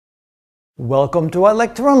Welcome to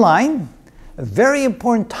iLecture Online. A very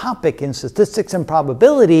important topic in statistics and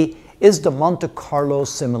probability is the Monte Carlo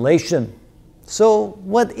simulation. So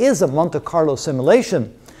what is a Monte Carlo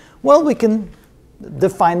simulation? Well, we can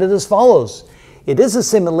define it as follows. It is a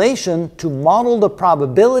simulation to model the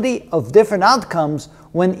probability of different outcomes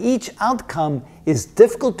when each outcome is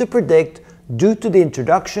difficult to predict due to the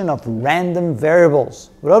introduction of random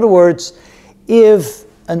variables. In other words, if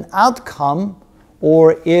an outcome,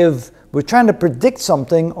 or if we're trying to predict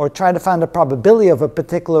something or try to find the probability of a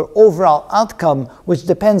particular overall outcome, which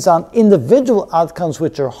depends on individual outcomes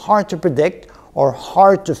which are hard to predict or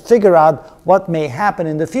hard to figure out what may happen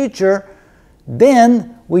in the future,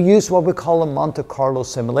 then we use what we call a Monte Carlo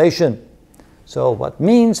simulation. So what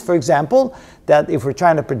means, for example, that if we're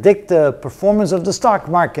trying to predict the performance of the stock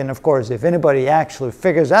market, and of course, if anybody actually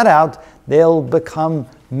figures that out, they'll become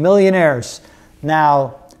millionaires.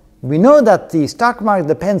 Now, we know that the stock market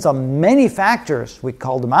depends on many factors, we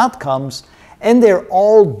call them outcomes, and they're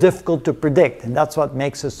all difficult to predict. And that's what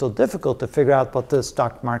makes it so difficult to figure out what the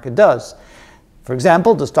stock market does. For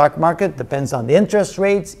example, the stock market depends on the interest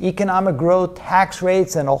rates, economic growth, tax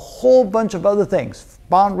rates, and a whole bunch of other things,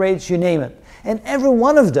 bond rates, you name it. And every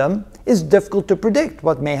one of them is difficult to predict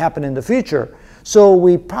what may happen in the future. So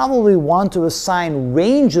we probably want to assign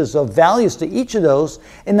ranges of values to each of those,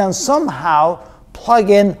 and then somehow plug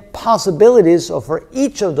in possibilities for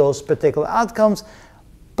each of those particular outcomes,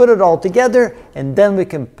 put it all together, and then we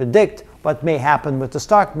can predict what may happen with the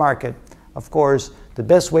stock market. Of course, the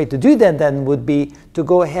best way to do that then would be to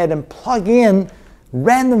go ahead and plug in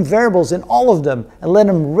random variables in all of them and let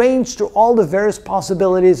them range through all the various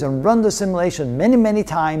possibilities and run the simulation many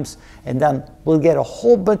times, and then we'll get a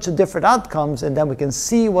whole bunch of different outcomes, and then we can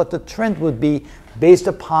see what the trend would be based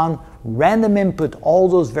upon random input, all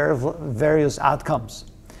those various outcomes.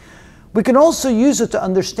 We can also use it to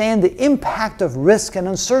understand the impact of risk and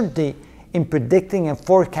uncertainty in predicting and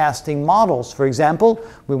forecasting models. For example,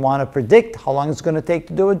 we want to predict how long it's going to take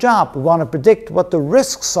to do a job. We want to predict what the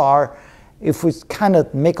risks are if we kind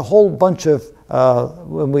of make a whole bunch of,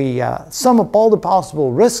 when we sum up all the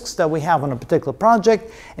possible risks that we have on a particular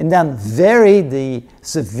project, and then vary the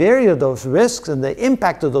severity of those risks and the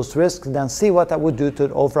impact of those risks, and then see what that would do to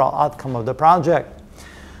the overall outcome of the project.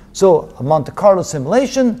 So a Monte Carlo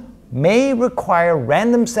simulation may require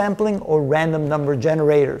random sampling or random number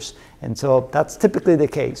generators. And so that's typically the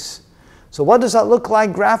case. So what does that look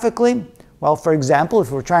like graphically? Well, for example, if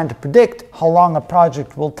we're trying to predict how long a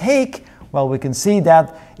project will take, well, we can see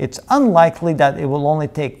that it's unlikely that it will only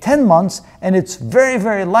take 10 months, and it's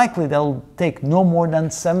very likely that it'll take no more than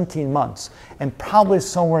 17 months, and probably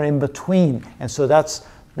somewhere in between. And so that's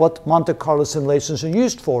what Monte Carlo simulations are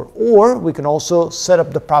used for. Or we can also set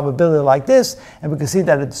up the probability like this, and we can see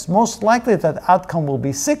that it's most likely that the outcome will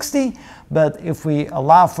be 60, but if we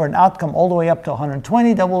allow for an outcome all the way up to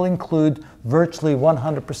 120, that will include virtually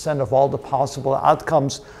 100% of all the possible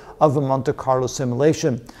outcomes of a Monte Carlo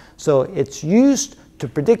simulation. So it's used to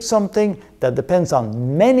predict something that depends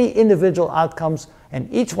on many individual outcomes, and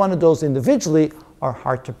each one of those individually are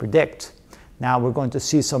hard to predict. Now we're going to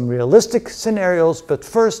see some realistic scenarios, but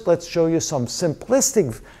first let's show you some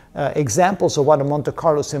simplistic examples of what a Monte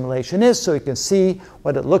Carlo simulation is, so you can see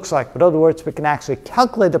what it looks like. In other words, we can actually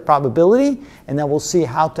calculate the probability, and then we'll see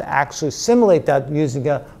how to actually simulate that using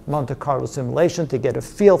a Monte Carlo simulation to get a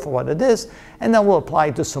feel for what it is, and then we'll apply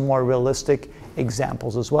it to some more realistic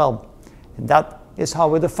examples as well. And that is how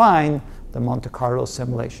we define the Monte Carlo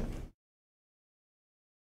simulation.